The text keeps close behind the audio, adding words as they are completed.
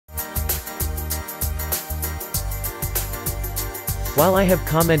While I have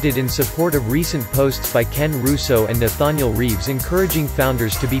commented in support of recent posts by Ken Russo and Nathaniel Reeves encouraging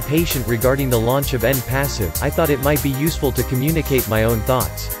founders to be patient regarding the launch of Onpassive, I thought it might be useful to communicate my own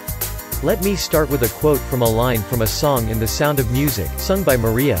thoughts. Let me start with a quote from a line from a song in The Sound of Music, sung by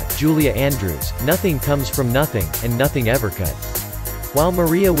Maria Julia Andrews: "Nothing comes from nothing, and nothing ever could." While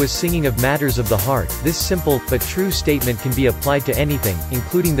Maria was singing of matters of the heart, this simple, but true statement can be applied to anything,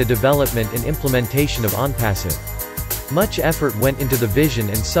 including the development and implementation of Onpassive. Much effort went into the vision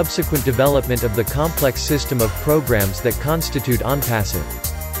and subsequent development of the complex system of programs that constitute Onpassive.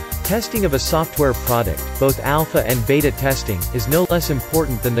 Testing of a software product, both alpha and beta testing, is no less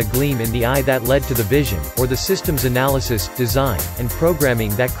important than the gleam in the eye that led to the vision, or the system's analysis, design, and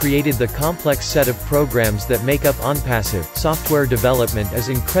programming that created the complex set of programs that make up Onpassive. Software development is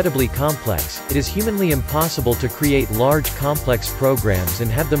incredibly complex. It is humanly impossible to create large complex programs and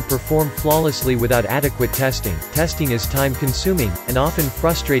have them perform flawlessly without adequate testing. Testing is time-consuming, and often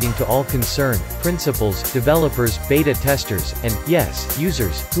frustrating to all concerned: principals, developers, beta testers, and, yes,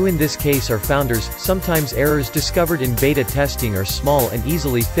 users, who in this case are founders. Sometimes errors discovered in beta testing are small and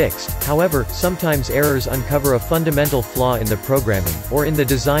easily fixed. However, sometimes errors uncover a fundamental flaw in the programming, or in the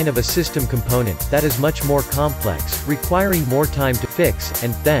design of a system component, that is much more complex, requiring more time to fix,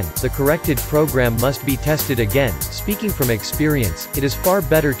 and, then, the corrected program must be tested again. Speaking from experience, it is far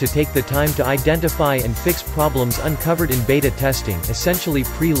better to take the time to identify and fix problems uncovered in beta testing, essentially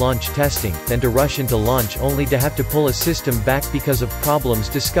pre-launch testing, than to rush into launch only to have to pull a system back because of problems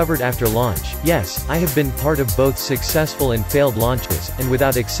discovered after launch. Yes, I have been part of both successful and failed launches, and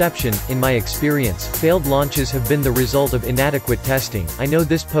without exception, in my experience, failed launches have been the result of inadequate testing. I know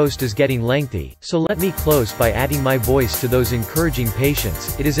this post is getting lengthy, so let me close by adding my voice to those encouraging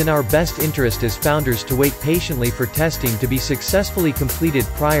patience. It is in our best interest as founders to wait patiently for testing to be successfully completed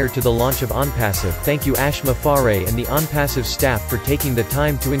prior to the launch of Onpassive. Thank you Ashma Fareh and the Onpassive staff for taking the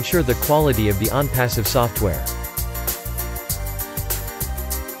time to ensure the quality of the Onpassive software.